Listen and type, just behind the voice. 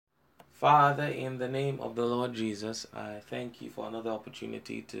Father, in the name of the Lord Jesus, I thank you for another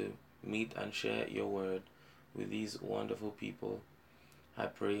opportunity to meet and share your word with these wonderful people. I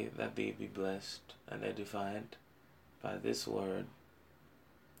pray that they be blessed and edified by this word,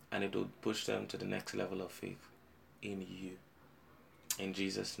 and it will push them to the next level of faith in you. In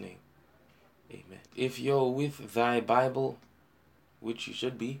Jesus' name, amen. If you're with thy Bible, which you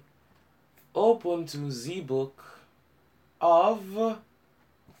should be, open to the book of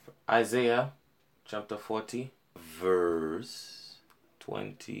Isaiah chapter 40, verse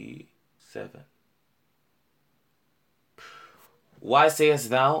 27. Why sayest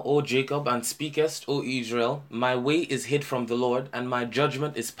thou, O Jacob, and speakest, O Israel, my way is hid from the Lord, and my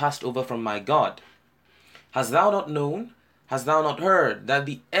judgment is passed over from my God? Hast thou not known, hast thou not heard, that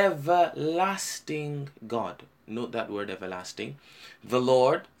the everlasting God, note that word everlasting, the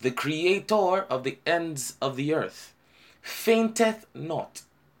Lord, the creator of the ends of the earth, fainteth not,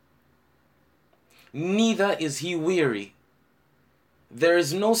 neither is he weary. There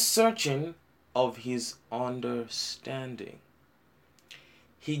is no searching of his understanding.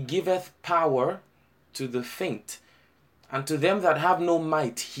 He giveth power to the faint, and to them that have no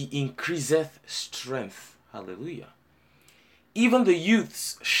might he increaseth strength. Hallelujah. Even the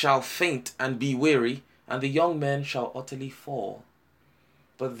youths shall faint and be weary, and the young men shall utterly fall.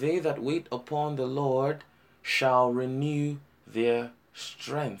 But they that wait upon the Lord shall renew their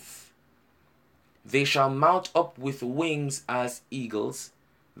strength. They shall mount up with wings as eagles.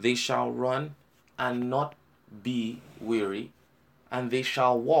 They shall run and not be weary, and they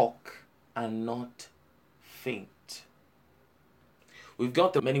shall walk and not faint. We've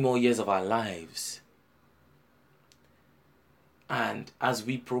got the many more years of our lives. And as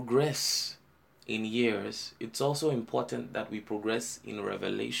we progress in years, it's also important that we progress in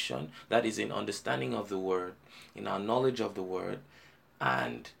revelation, that is, in understanding of the word, in our knowledge of the word,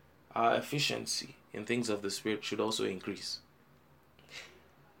 and our efficiency in things of the Spirit should also increase.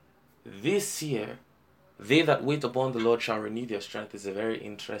 This year, they that wait upon the Lord shall renew their strength is a very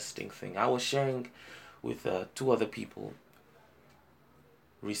interesting thing. I was sharing with two other people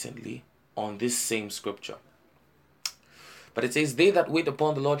recently on this same scripture. But it says, they that wait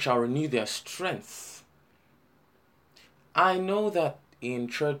upon the Lord shall renew their strength. I know that in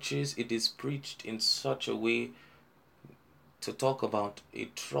churches it is preached in such a way to talk about a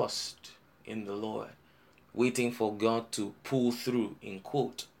trust in the Lord, waiting for God to pull through, in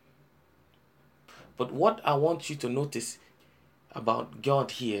quote. But what I want you to notice about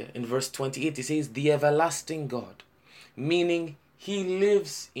God here in verse 28, it says, the everlasting God, meaning he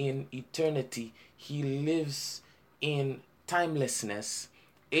lives in eternity. He lives in timelessness,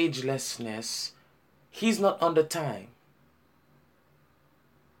 agelessness. He's not under time.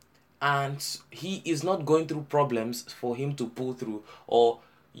 And he is not going through problems for him to pull through, or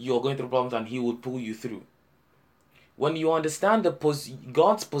you're going through problems and he will pull you through. When you understand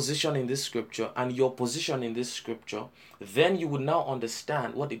God's position in this scripture and your position in this scripture, then you will now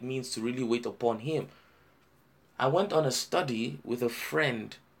understand what it means to really wait upon him. I went on a study with a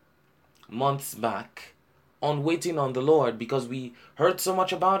friend months back on waiting on the Lord because we heard so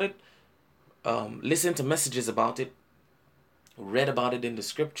much about it, listened to messages about it, read about it in the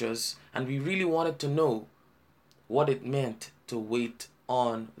scriptures, and we really wanted to know what it meant to wait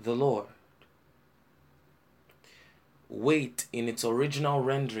on the Lord. Wait in its original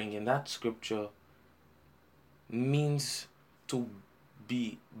rendering in that scripture means to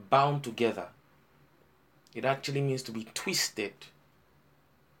be bound together. It actually means to be twisted,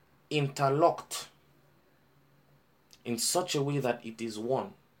 interlocked in such a way that it is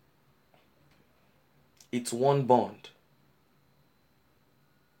one. It's one bond.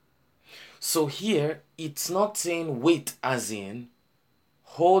 So here, it's not saying wait as in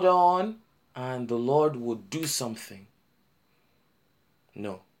hold on and the Lord will do something.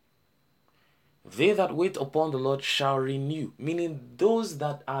 No. They that wait upon the Lord shall renew, meaning those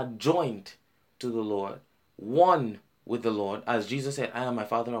that are joined to the Lord, one with the Lord, as Jesus said, I and my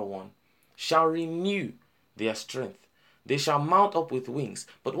Father are one, shall renew their strength. They shall mount up with wings.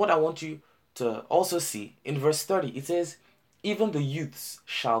 But what I want you to also see, in verse 30, it says, even the youths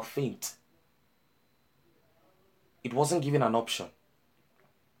shall faint. It wasn't given an option.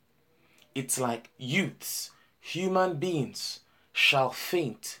 It's like youths, human beings, shall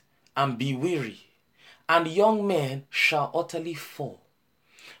faint and be weary, and young men shall utterly fall.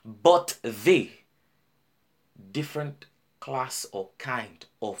 But they, different class or kind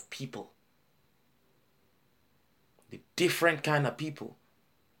of people, the different kind of people.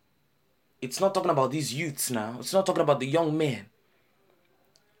 It's not talking about these youths now. It's not talking about the young men.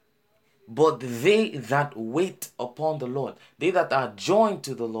 But they that wait upon the Lord, they that are joined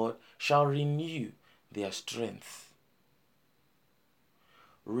to the Lord, shall renew their strength.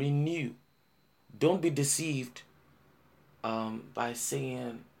 Renew. Don't be deceived by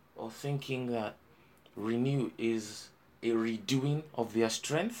saying or thinking that renew is a redoing of their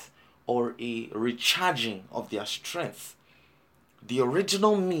strength or a recharging of their strength. The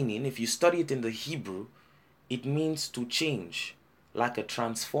original meaning, if you study it in the Hebrew, it means to change, like a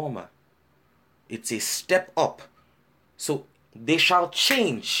transformer. It's a step up. So they shall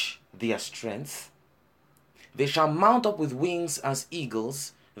change their strength. They shall mount up with wings as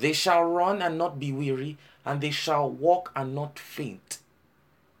eagles. They shall run and not be weary, and they shall walk and not faint.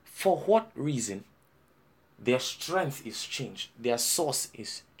 For what reason? Their strength is changed. Their source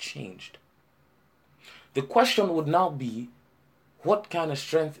is changed. The question would now be, what kind of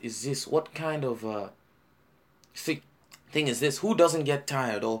strength is this? What kind of thing is this? Who doesn't get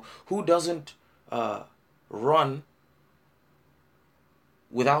tired, or who doesn't run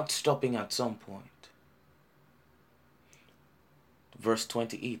without stopping at some point? Verse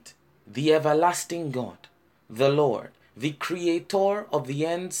 28. The everlasting God, the Lord, the creator of the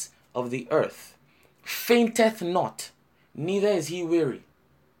ends of the earth, fainteth not, neither is he weary.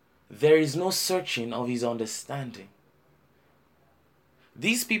 There is no searching of his understanding.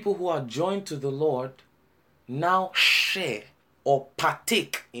 These people who are joined to the Lord now share or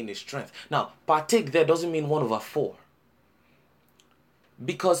partake in his strength. Now, partake there doesn't mean 1/4.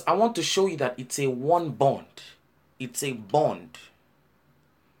 Because I want to show you that it's a one bond. It's a bond.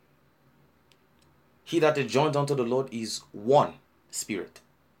 He that is joined unto the Lord is one spirit.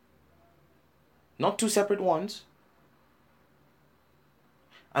 Not two separate ones.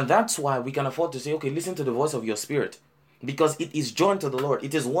 And that's why we can afford to say, okay, listen to the voice of your spirit. Because it is joined to the Lord.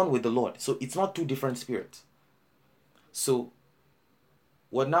 It is one with the Lord. So it's not two different spirits. So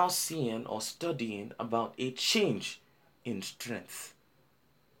we're now seeing or studying about a change in strength.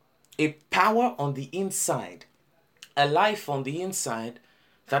 A power on the inside. A life on the inside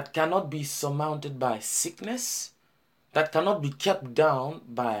that cannot be surmounted by sickness, that cannot be kept down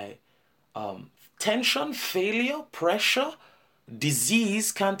by tension, failure, pressure,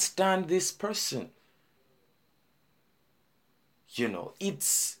 disease can't stand this person. You know,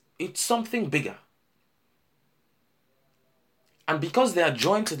 it's something bigger. And because they are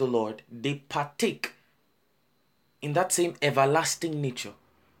joined to the Lord, they partake in that same everlasting nature.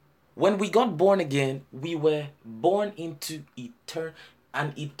 When we got born again, we were born into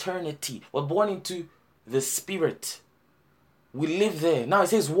an eternity. We're born into the Spirit. We live there. Now it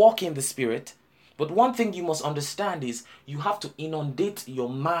says walk in the Spirit. But one thing you must understand is you have to inundate your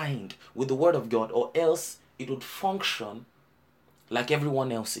mind with the Word of God, or else it would function like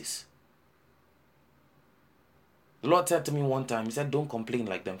everyone else's. The Lord said to me one time, he said, don't complain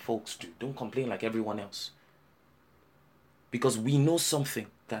like them folks do. Don't complain like everyone else. Because we know something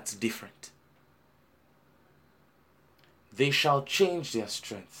that's different. They shall change their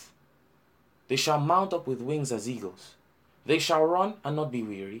strength. They shall mount up with wings as eagles. They shall run and not be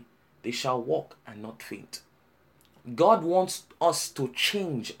weary. They shall walk and not faint. God wants us to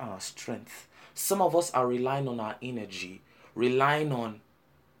change our strength. Some of us are relying on our energy, relying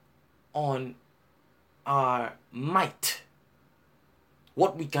on our might,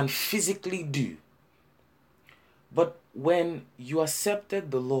 what we can physically do. But when you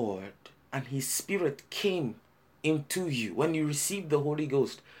accepted the Lord and His Spirit came into you, when you received the Holy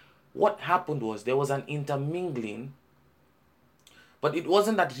Ghost, what happened was there was an intermingling, but it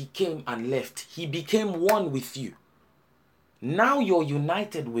wasn't that He came and left. He became one with you. Now you're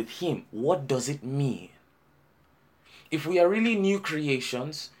united with Him. What does it mean? If we are really new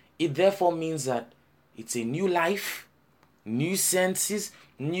creations, it therefore means that it's a new life, new senses,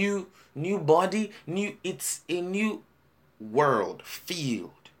 new body, it's a new world,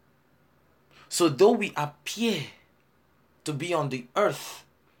 field. So though we appear to be on the earth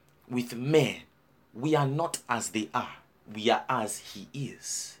with men, we are not as they are. We are as He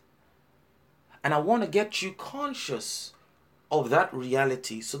is. And I want to get you conscious of that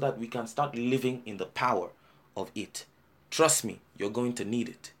reality so that we can start living in the power of it. Trust me, you're going to need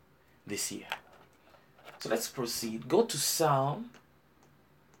it this year. So let's proceed. Go to Psalm.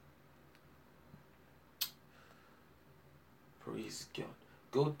 Praise God.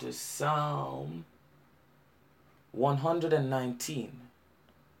 Go to Psalm 119.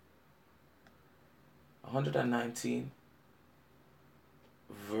 119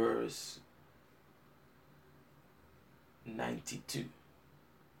 verse 92.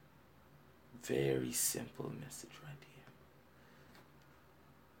 Very simple message right here.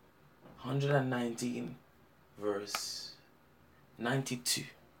 119 verse 92.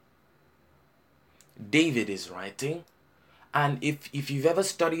 David is writing. And if you've ever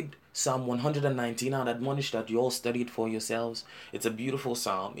studied Psalm 119, I'd admonish that you all study it for yourselves. It's a beautiful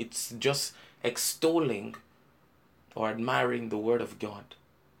psalm. It's just extolling or admiring the word of God.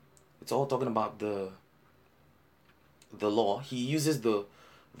 It's all talking about the law. He uses the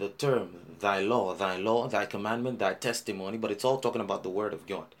term thy law, thy commandment, thy testimony, but it's all talking about the word of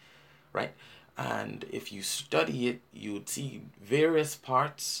God, right? And if you study it, you'd see various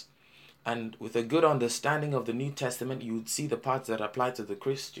parts, and with a good understanding of the New Testament, you'd see the parts that apply to the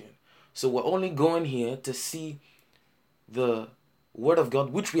Christian. So we're only going here to see the word of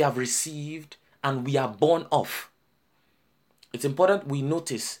God which we have received and we are born of. It's important we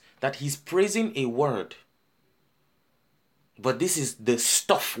notice that he's praising a word, but this is the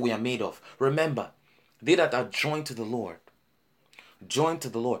stuff we are made of. Remember, they that are joined to the Lord.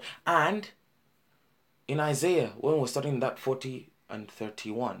 And in Isaiah, when we're studying that 40 and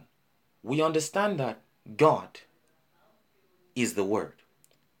 31, we understand that God is the Word.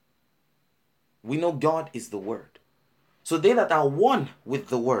 We know God is the Word. So they that are one with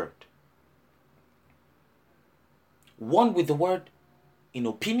the Word in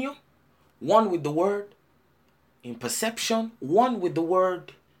opinion, one with the Word in perception, one with the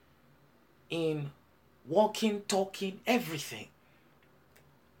Word in walking, talking, everything.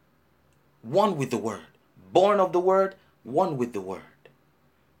 One with the Word. Born of the Word, one with the Word.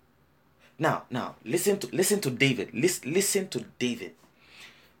 Now, listen to David. Listen to David.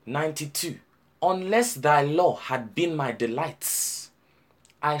 92. Unless thy law had been my delights,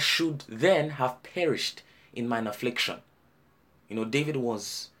 I should then have perished in mine affliction. You know, David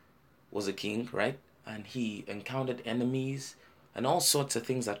was a king, right? And he encountered enemies and all sorts of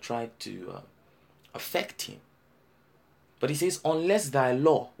things that tried to affect him. But he says, unless thy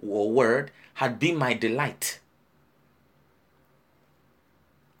law or word had been my delight,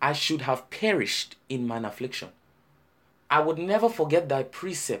 I should have perished in mine affliction. I would never forget thy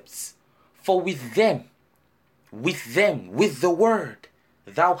precepts, for with them, with the word,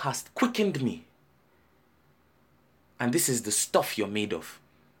 thou hast quickened me. And this is the stuff you're made of.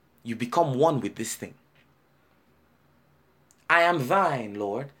 You become one with this thing. I am thine,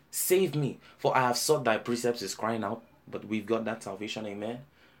 Lord, save me, for I have sought thy precepts, is crying out, but we've got that salvation, amen.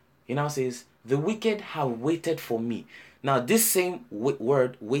 He now says, the wicked have waited for me. Now this same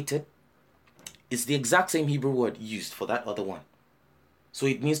word, waited, is the exact same Hebrew word used for that other one. So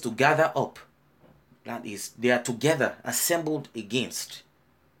it means to gather up. That is, they are together, assembled against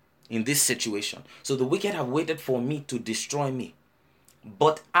in this situation. So the wicked have waited for me to destroy me.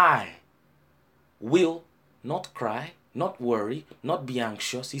 But I will not cry, not worry, not be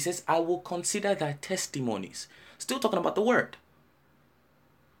anxious. He says, I will consider thy testimonies. Still talking about the word.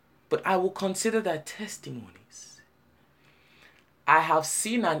 But I will consider thy testimonies. I have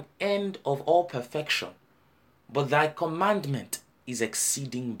seen an end of all perfection, but thy commandment is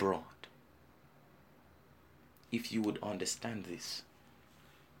exceeding broad. If you would understand this.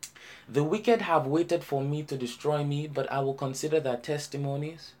 The wicked have waited for me to destroy me, but I will consider thy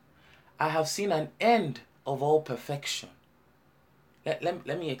testimonies. I have seen an end of all perfection. Let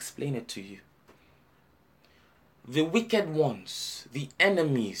me explain it to you. The wicked ones, the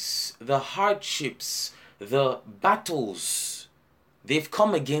enemies, the hardships, the battles, they've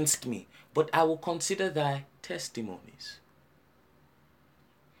come against me, but I will consider thy testimonies.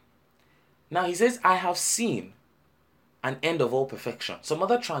 Now he says, I have seen an end of all perfection. Some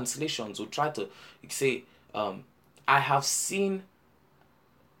other translations will try to say, I have seen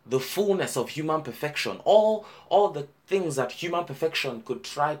the fullness of human perfection. All the things that human perfection could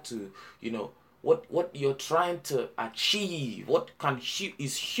try to, what you're trying to achieve, what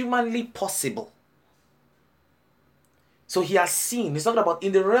is humanly possible. So he has seen, he's talking about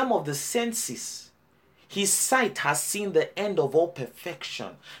in the realm of the senses, his sight has seen the end of all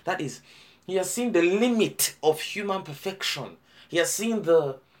perfection. That is, he has seen the limit of human perfection. He has seen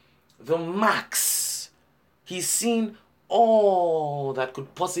the max. He's seen all that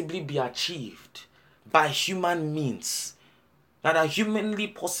could possibly be achieved by human means, that are humanly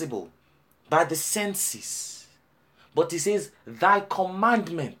possible by the senses. But he says, thy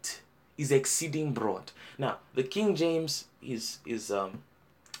commandment is exceeding broad. Now, the King James is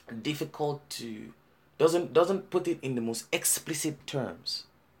difficult to, doesn't put it in the most explicit terms.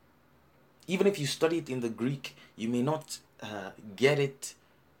 Even if you study it in the Greek, you may not get it.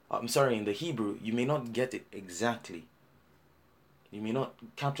 In the Hebrew, you may not get it exactly. You may not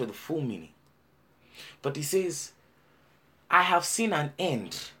capture the full meaning. But he says, I have seen an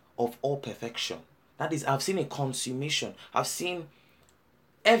end of all perfection. That is, I've seen a consummation. I've seen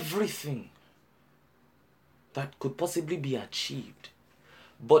everything that could possibly be achieved.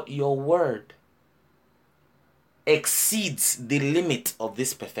 But your word exceeds the limit of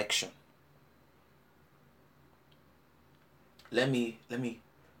this perfection. Let me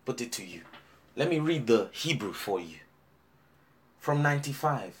put it to you. Let me read the Hebrew for you. From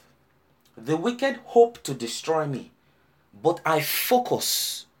 95. The wicked hope to destroy me, but I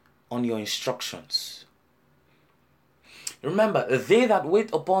focus on your instructions. Remember, they that wait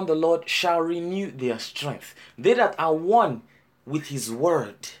upon the Lord shall renew their strength. They that are one with his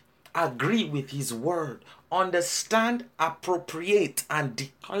word, agree with his word, understand, appropriate, and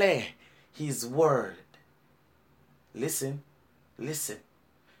declare his word. Listen.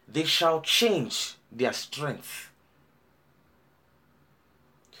 They shall change their strength.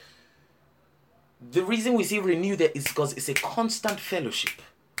 The reason we see renew there is because it's a constant fellowship.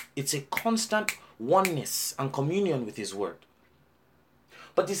 It's a constant oneness and communion with his word.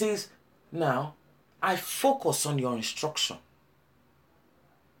 But he says, now, I focus on your instruction.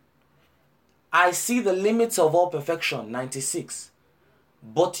 I see the limits of all perfection, 96.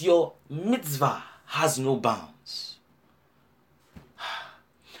 But your mitzvah has no bounds.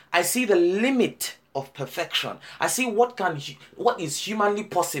 I see the limit of perfection. I see what is humanly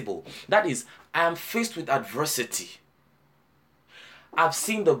possible. That is, I am faced with adversity. I've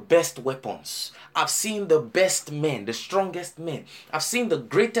seen the best weapons. I've seen the best men, the strongest men. I've seen the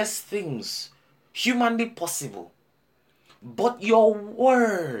greatest things humanly possible. But your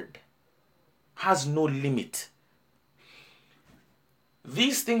word has no limit.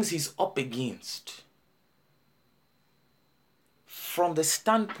 These things he's up against, from the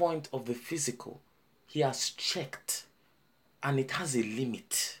standpoint of the physical, he has checked, and it has a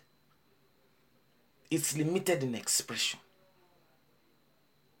limit. It's limited in expression.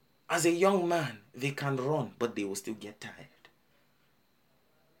 As a young man, they can run, but they will still get tired.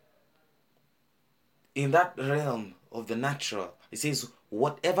 In that realm of the natural, it says,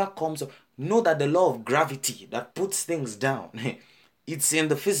 whatever comes up, know that the law of gravity that puts things down, it's in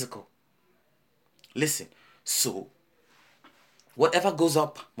the physical. Listen, so whatever goes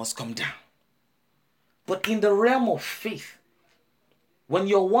up must come down. But in the realm of faith, when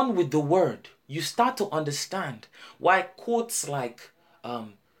you're one with the word, you start to understand why quotes like,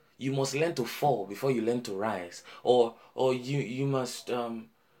 you must learn to fall before you learn to rise, or you must,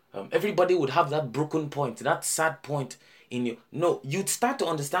 everybody would have that broken point, that sad point in you. No, you'd start to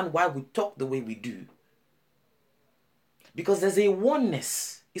understand why we talk the way we do. Because there's a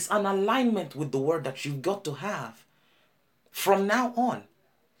oneness. It's an alignment with the word that you've got to have. From now on,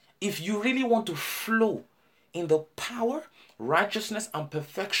 if you really want to flow in the power, righteousness, and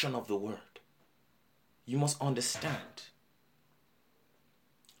perfection of the word, you must understand.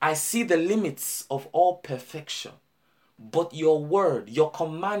 I see the limits of all perfection, but your word, your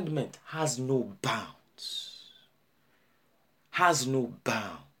commandment has no bounds. Has no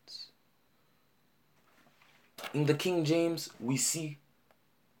bounds. In the King James, we see,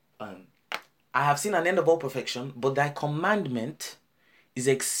 I have seen an end of all perfection, but thy commandment is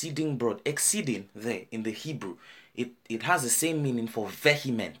exceeding broad. Exceeding there in the Hebrew, it has the same meaning for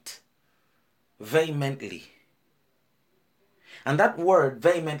vehement. Vehemently. And that word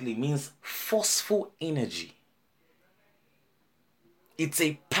vehemently means forceful energy. It's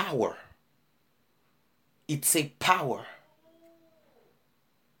a power. It's a power.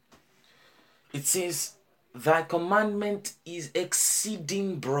 It says, thy commandment is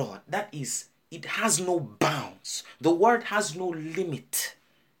exceeding broad. That is, it has no bounds. The word has no limit.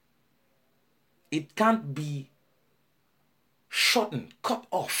 It can't be shortened, cut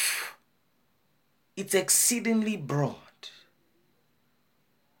off. It's exceedingly broad.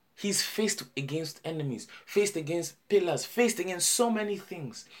 He's faced against enemies, faced against pillars, faced against so many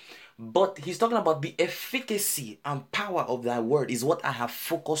things. But he's talking about the efficacy and power of thy word is what I have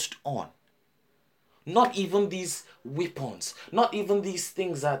focused on. Not even these weapons, not even these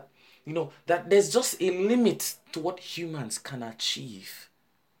things that, that there's just a limit to what humans can achieve.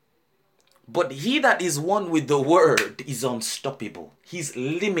 But he that is one with the word is unstoppable. He's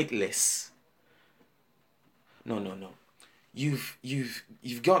limitless. No. You've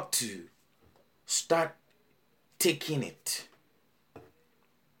got to start taking it.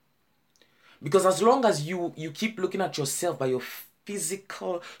 Because as long as you keep looking at yourself by your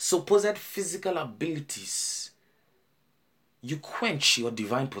supposed physical abilities, you quench your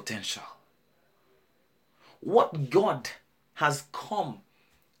divine potential. What God has come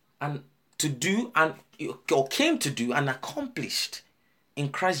and to do or came to do and accomplished in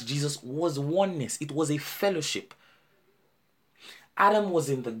Christ Jesus was oneness. It was a fellowship. Adam was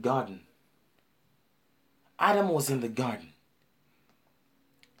in the garden.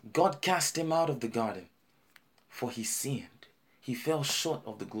 God cast him out of the garden, for he sinned. He fell short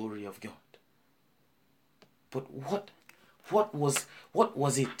of the glory of God. But what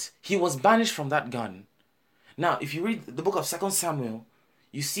was it? He was banished from that garden. Now, if you read the book of 2 Samuel,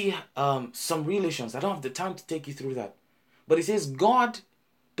 you see some relations. I don't have the time to take you through that. But it says God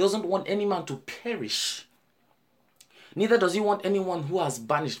doesn't want any man to perish. Neither does he want anyone who has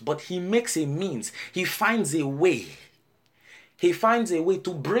banished, but he makes a means. He finds a way. He finds a way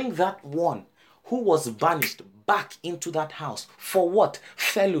to bring that one who was banished back into that house. For what?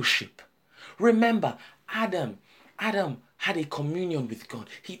 Fellowship. Remember, Adam had a communion with God.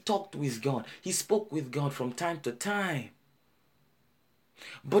 He talked with God. He spoke with God from time to time.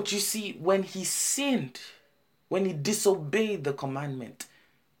 But you see, when he sinned, when he disobeyed the commandment,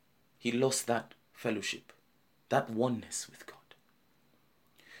 he lost that fellowship, that oneness with God.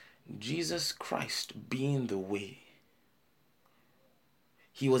 Jesus Christ being the way,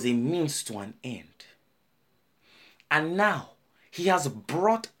 he was a means to an end. And now he has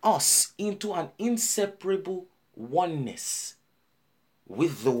brought us into an inseparable oneness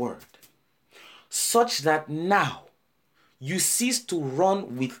with the Word, such that now you cease to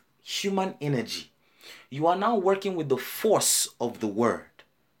run with human energy. You are now working with the force of the Word.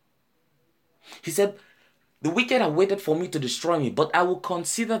 He said, the wicked have waited for me to destroy me, but I will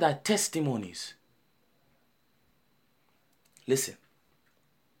consider their testimonies. Listen,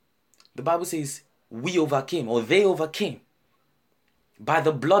 the Bible says we overcame, or they overcame, by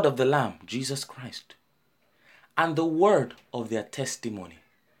the blood of the Lamb, Jesus Christ, and the word of their testimony.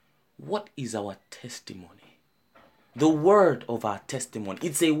 What is our testimony? The word of our testimony.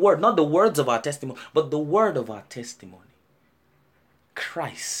 It's a word, not the words of our testimony, but the word of our testimony.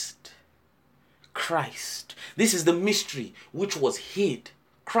 Christ. Christ. This is the mystery which was hid.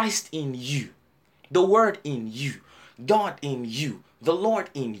 Christ in you. The word in you. God in you. The Lord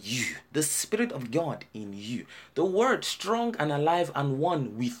in you. The Spirit of God in you. The word strong and alive and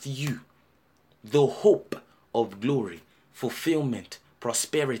one with you. The hope of glory, fulfillment,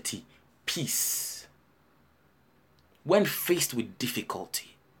 prosperity, peace. When faced with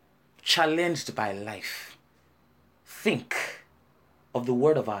difficulty, challenged by life, think of the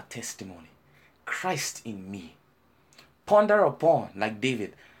word of our testimony. Christ in me. Ponder upon, like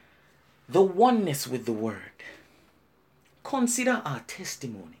David, the oneness with the word. Consider our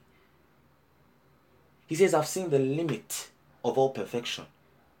testimony. He says, I've seen the limit of all perfection,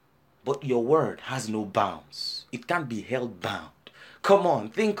 but your word has no bounds. It can't be held bound. Come on,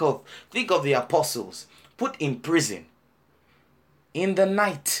 think of the apostles put in prison. In the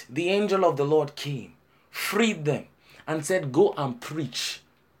night, the angel of the Lord came, freed them, and said, go and preach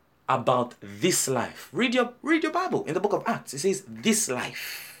about this life. Read your Bible in the book of Acts. It says this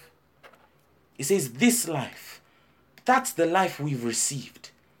life. It says this life. That's the life we've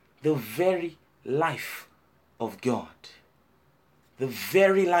received. The very life of God. The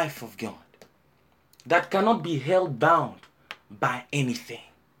very life of God. That cannot be held bound by anything.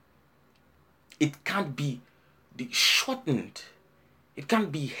 It can't be shortened. It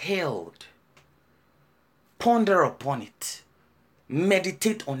can't be held. Ponder upon it.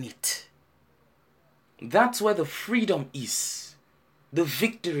 Meditate on it. That's where the freedom is. The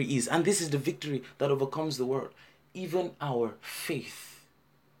victory is. And this is the victory that overcomes the world. Even our faith.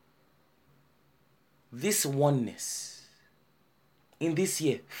 This oneness. In this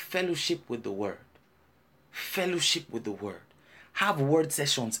year, fellowship with the word. Fellowship with the word. Have word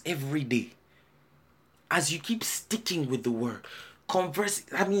sessions every day. As you keep sticking with the word.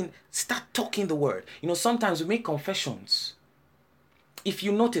 Start talking the word. Sometimes we make confessions. If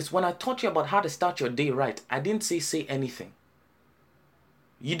you notice, when I taught you about how to start your day right, I didn't say anything.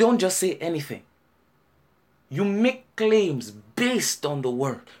 You don't just say anything. You make claims based on the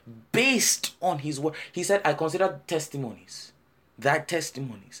word, based on his word. He said, I consider testimonies, thy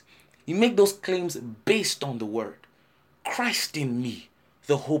testimonies. You make those claims based on the word. Christ in me,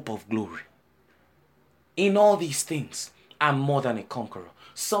 the hope of glory. In all these things, I'm more than a conqueror.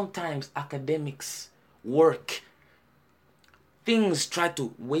 Sometimes academics, work, things try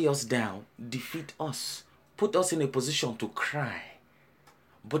to weigh us down, defeat us, put us in a position to cry.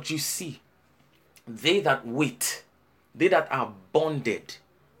 But you see, they that wait, they that are bonded,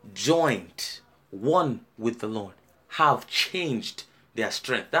 joined, one with the Lord, have changed their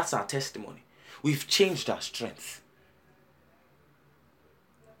strength. That's our testimony. We've changed our strength.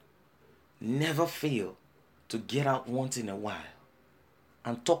 Never fail to get out once in a while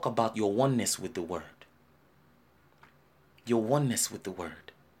and talk about your oneness with the word. Your oneness with the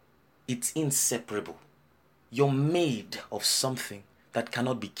word. It's inseparable. You're made of something that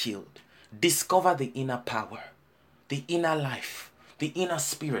cannot be killed. Discover the inner power, the inner life, the inner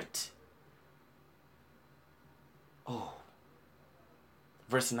spirit. Oh,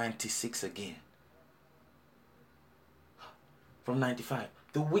 verse 96 again. from 95.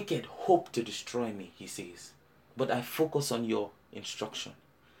 The wicked hope to destroy me, he says, but I focus on your instruction.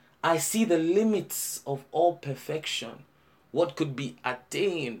 I see the limits of all perfection, what could be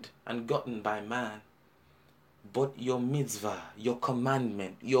attained and gotten by man. But your mitzvah, your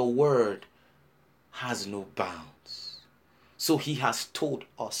commandment, your word has no bounds. So he has told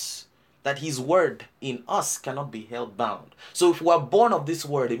us that his word in us cannot be held bound. So if we are born of this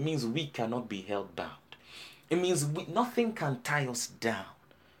word, it means we cannot be held bound. It means nothing can tie us down.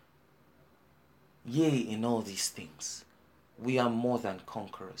 Yea, in all these things, we are more than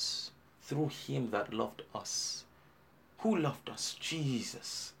conquerors through him that loved us. Who loved us?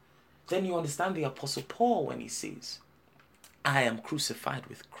 Jesus. Then you understand the Apostle Paul when he says, I am crucified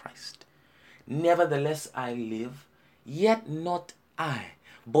with Christ. Nevertheless I live, yet not I,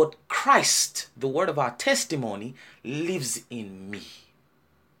 but Christ, the word of our testimony, lives in me.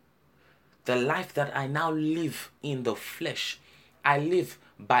 The life that I now live in the flesh, I live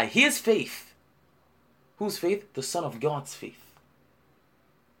by his faith. Whose faith? The Son of God's faith.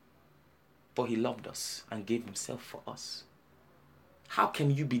 For he loved us and gave himself for us. How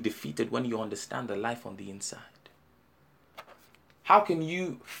can you be defeated when you understand the life on the inside? How can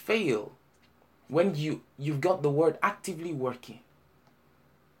you fail when you've got the word actively working?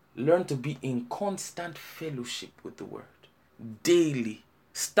 Learn to be in constant fellowship with the word. Daily.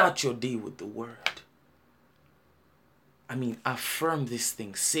 Start your day with the word. Affirm this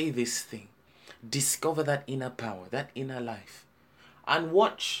thing. Say this thing. Discover that inner power, that inner life. And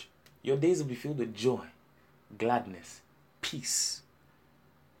watch. Your days will be filled with joy, gladness, peace.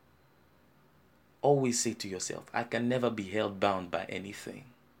 Always say to yourself, I can never be held bound by anything.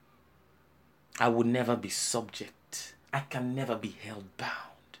 I would never be subject. I can never be held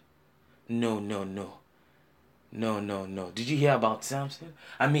bound. No. Did you hear about Samson?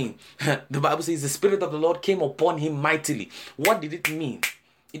 The Bible says the Spirit of the Lord came upon him mightily. What did it mean?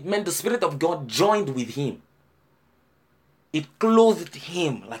 It meant the Spirit of God joined with him. It clothed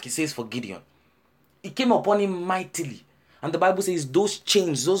him, like it says for Gideon. It came upon him mightily. And the Bible says those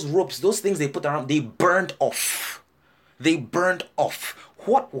chains, those ropes, those things they put around, they burned off. They burned off.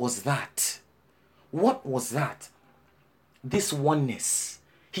 What was that? What was that? This oneness.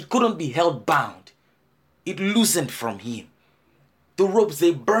 He couldn't be held bound. It loosened from him. The ropes,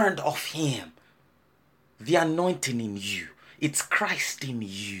 they burned off him. The anointing in you. It's Christ in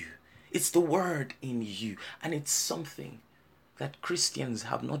you. It's the word in you. And it's something that Christians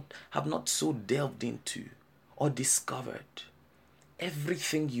have not so delved into or discovered.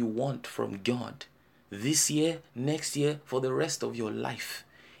 Everything you want from God this year, next year, for the rest of your life,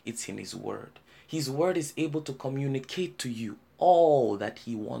 it's in his word. His word is able to communicate to you all that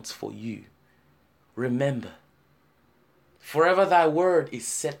he wants for you. Remember, forever thy word is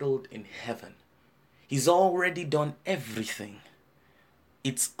settled in heaven. He's already done everything.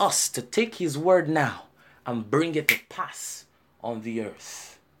 It's us to take his word now and bring it to pass on the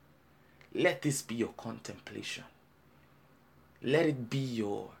earth. Let this be your contemplation. Let it be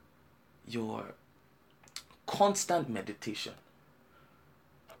your constant meditation.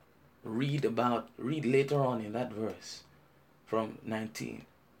 Read later on in that verse from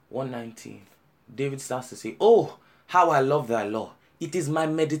 119. David starts to say, oh, how I love thy law. It is my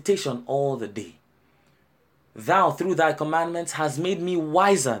meditation all the day. Thou, through thy commandments, hast made me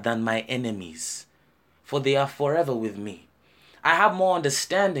wiser than my enemies, for they are forever with me. I have more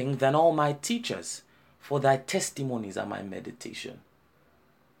understanding than all my teachers, for thy testimonies are my meditation.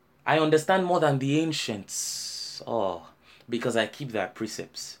 I understand more than the ancients, because I keep thy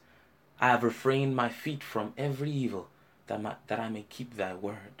precepts. I have refrained my feet from every evil, that I may keep thy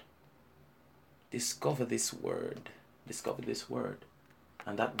word. Discover this word,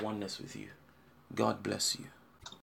 and that oneness with you. God bless you.